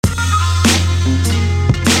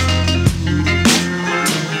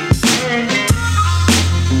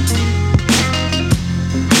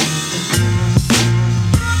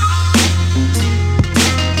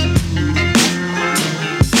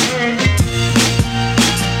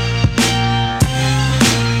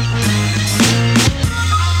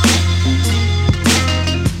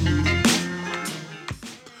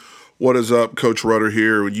What is up? Coach Rudder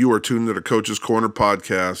here. You are tuned to the Coach's Corner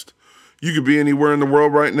podcast. You could be anywhere in the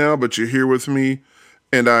world right now, but you're here with me,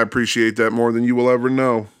 and I appreciate that more than you will ever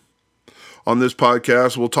know. On this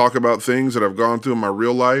podcast, we'll talk about things that I've gone through in my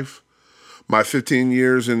real life, my 15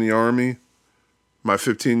 years in the Army, my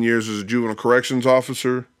 15 years as a juvenile corrections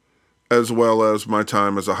officer, as well as my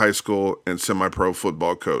time as a high school and semi-pro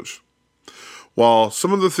football coach. While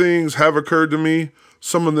some of the things have occurred to me,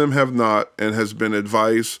 some of them have not, and has been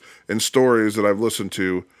advice and stories that I've listened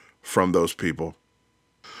to from those people.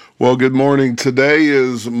 Well, good morning. Today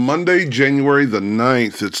is Monday, January the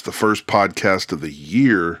 9th. It's the first podcast of the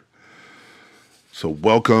year. So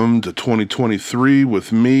welcome to 2023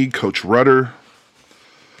 with me, Coach Rudder.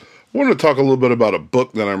 I want to talk a little bit about a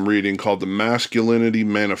book that I'm reading called The Masculinity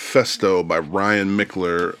Manifesto by Ryan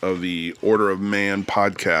Michler of the Order of Man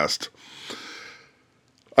podcast.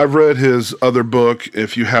 I've read his other book.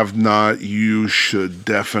 If you have not, you should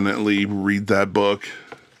definitely read that book.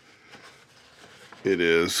 It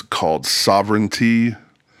is called Sovereignty,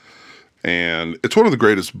 and it's one of the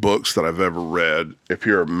greatest books that I've ever read. If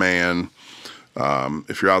you're a man,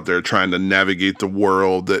 if you're out there trying to navigate the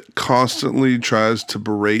world that constantly tries to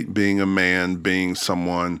berate being a man, being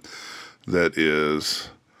someone that is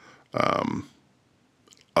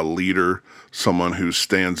a leader, someone who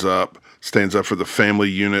stands up for the family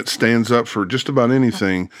unit, stands up for just about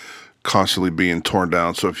anything, constantly being torn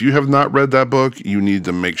down. So if you have not read that book, you need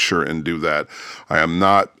to make sure and do that. I am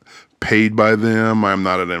not paid by them. I'm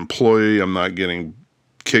not an employee. I'm not getting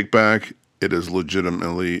kickback. It is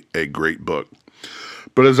legitimately a great book.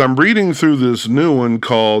 But as I'm reading through this new one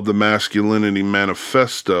called The Masculinity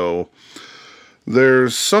Manifesto,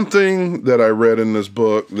 there's something that I read in this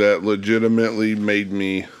book that legitimately made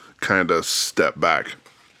me kind of step back.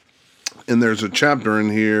 And there's a chapter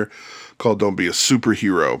in here called Don't Be a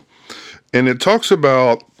Superhero. And it talks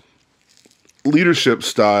about leadership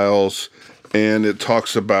styles, and it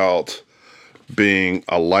talks about being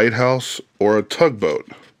a lighthouse or a tugboat.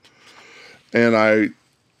 And I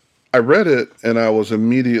read it, and I was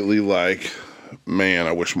immediately like, man,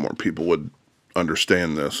 I wish more people would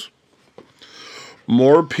understand this.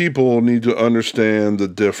 More people need to understand the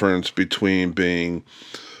difference between being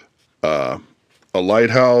a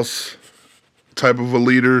lighthouse type of a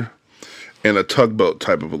leader and a tugboat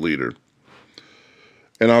type of a leader.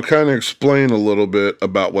 And I'll kind of explain a little bit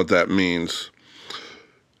about what that means.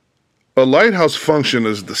 A lighthouse function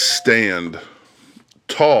is to stand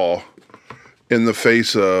tall in the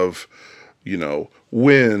face of,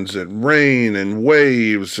 winds and rain and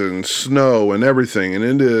waves and snow and everything. And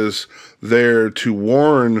it is there to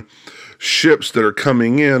warn ships that are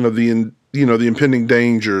coming in of the impending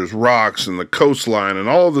dangers, rocks and the coastline and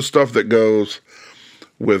all of the stuff that goes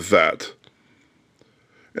with that.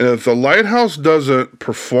 And if the lighthouse doesn't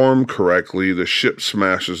perform correctly, the ship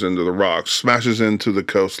smashes into the rocks, smashes into the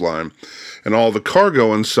coastline, and all the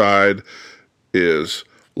cargo inside is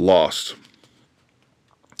lost.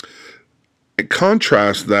 It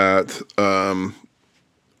contrasts that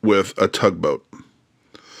with a tugboat.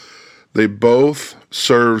 They both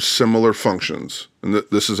serve similar functions, and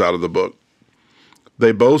this is out of the book.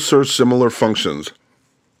 They both serve similar functions.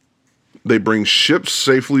 They bring ships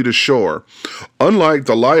safely to shore. Unlike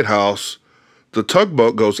the lighthouse, the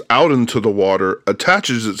tugboat goes out into the water,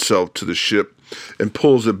 attaches itself to the ship, and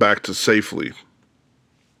pulls it back to safely.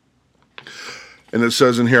 And it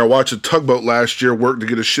says in here, I watched a tugboat last year work to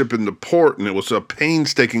get a ship into port, and it was a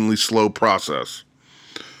painstakingly slow process.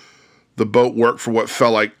 The boat worked for what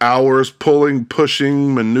felt like hours, pulling,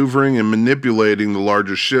 pushing, maneuvering, and manipulating the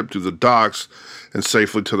larger ship to the docks and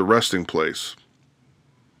safely to the resting place.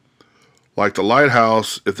 Like the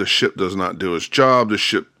lighthouse, if the ship does not do its job, the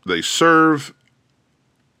ship they serve,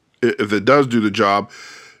 if it does do the job,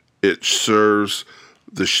 it serves,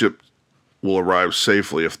 the ship will arrive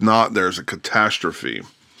safely. If not, there's a catastrophe.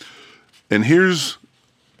 And here's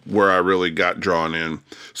where I really got drawn in.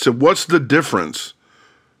 So what's the difference?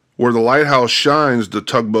 Where the lighthouse shines, the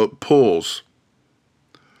tugboat pulls.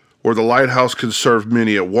 Where the lighthouse can serve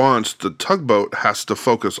many at once, the tugboat has to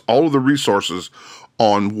focus all of the resources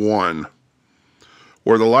on one.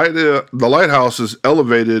 Where the lighthouse is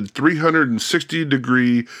elevated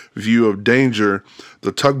 360-degree view of danger,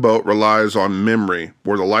 the tugboat relies on memory.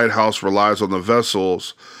 Where the lighthouse relies on the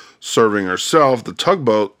vessels serving herself, the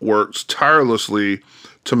tugboat works tirelessly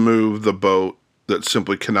to move the boat that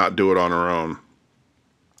simply cannot do it on her own.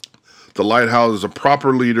 The lighthouse is a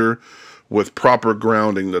proper leader with proper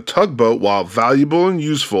grounding. The tugboat, while valuable and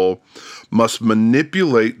useful, must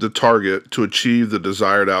manipulate the target to achieve the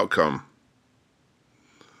desired outcome.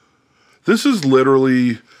 This is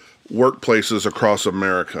literally workplaces across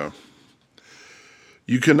America.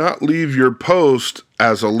 You cannot leave your post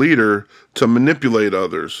as a leader to manipulate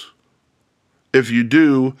others. If you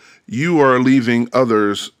do, you are leaving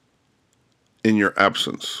others in your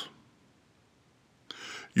absence.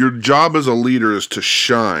 Your job as a leader is to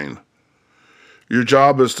shine. Your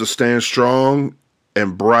job is to stand strong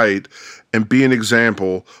and bright and be an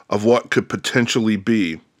example of what could potentially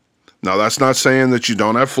be. Now, that's not saying that you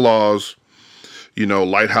don't have flaws.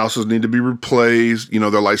 Lighthouses need to be replaced.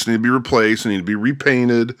 Their lights need to be replaced. They need to be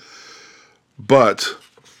repainted. But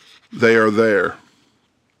they are there.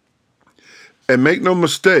 And make no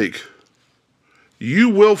mistake, you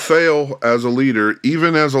will fail as a leader,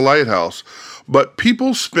 even as a lighthouse. But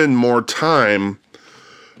people spend more time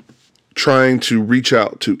trying to reach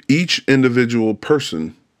out to each individual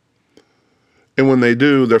person. And when they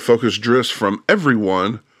do, their focus drifts from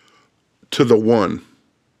everyone to the one.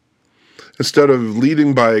 Instead of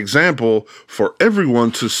leading by example for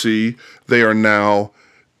everyone to see, they are now,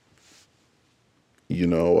 in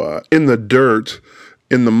the dirt,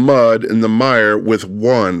 in the mud, in the mire with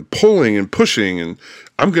one, pulling and pushing, and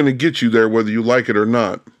I'm going to get you there whether you like it or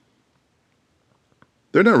not.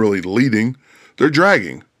 They're not really leading, they're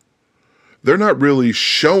dragging. They're not really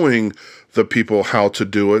showing the people how to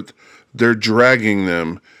do it. They're dragging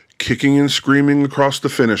them, kicking and screaming across the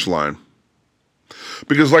finish line.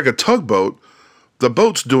 Because like a tugboat, the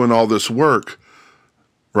boat's doing all this work,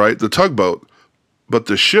 right? The tugboat. But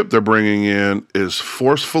the ship they're bringing in is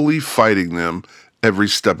forcefully fighting them every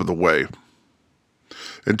step of the way.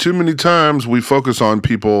 And too many times we focus on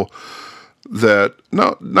people that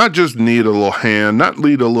not just need a little hand, not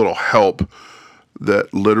need a little help,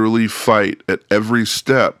 that literally fight at every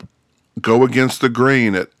step, go against the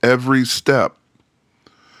grain at every step.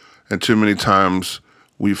 And too many times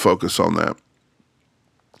we focus on that.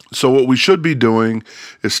 So what we should be doing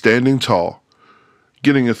is standing tall,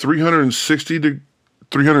 getting a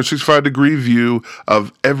 365 degree view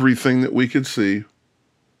of everything that we could see.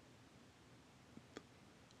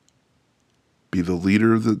 Be the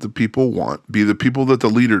leader that the people want. Be the people that the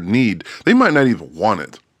leader need. They might not even want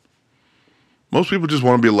it. Most people just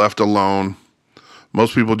want to be left alone.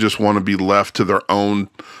 Most people just want to be left to their own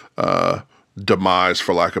demise,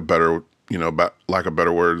 for lack of better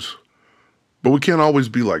words. But we can't always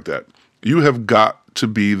be like that. You have got to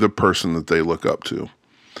be the person that they look up to.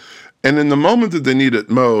 And in the moment that they need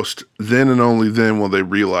it most, then and only then will they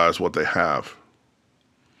realize what they have.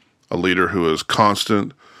 A leader who is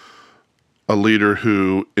constant, a leader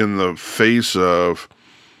who, in the face of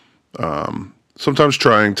sometimes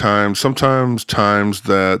trying times, sometimes times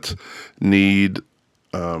that need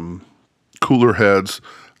cooler heads,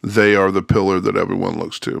 they are the pillar that everyone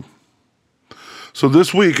looks to. So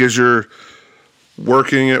this week, as you're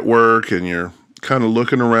working at work and you're kind of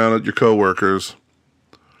looking around at your coworkers,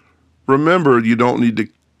 remember you don't need to,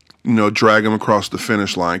 drag them across the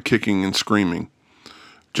finish line, kicking and screaming.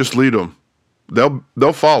 Just lead them.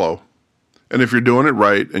 They'll follow. And if you're doing it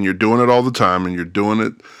right and you're doing it all the time and you're doing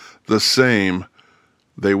it the same,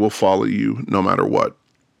 they will follow you no matter what.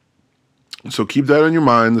 So keep that in your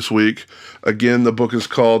mind this week. Again, the book is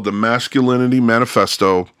called The Masculinity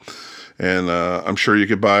Manifesto. And I'm sure you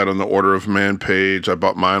could buy it on the Order of Man page. I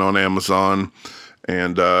bought mine on Amazon.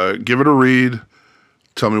 And give it a read.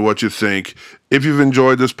 Tell me what you think. If you've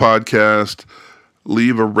enjoyed this podcast,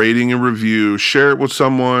 leave a rating and review. Share it with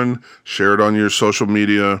someone. Share it on your social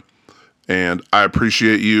media. And I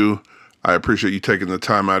appreciate you. I appreciate you taking the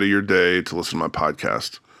time out of your day to listen to my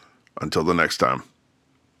podcast. Until the next time.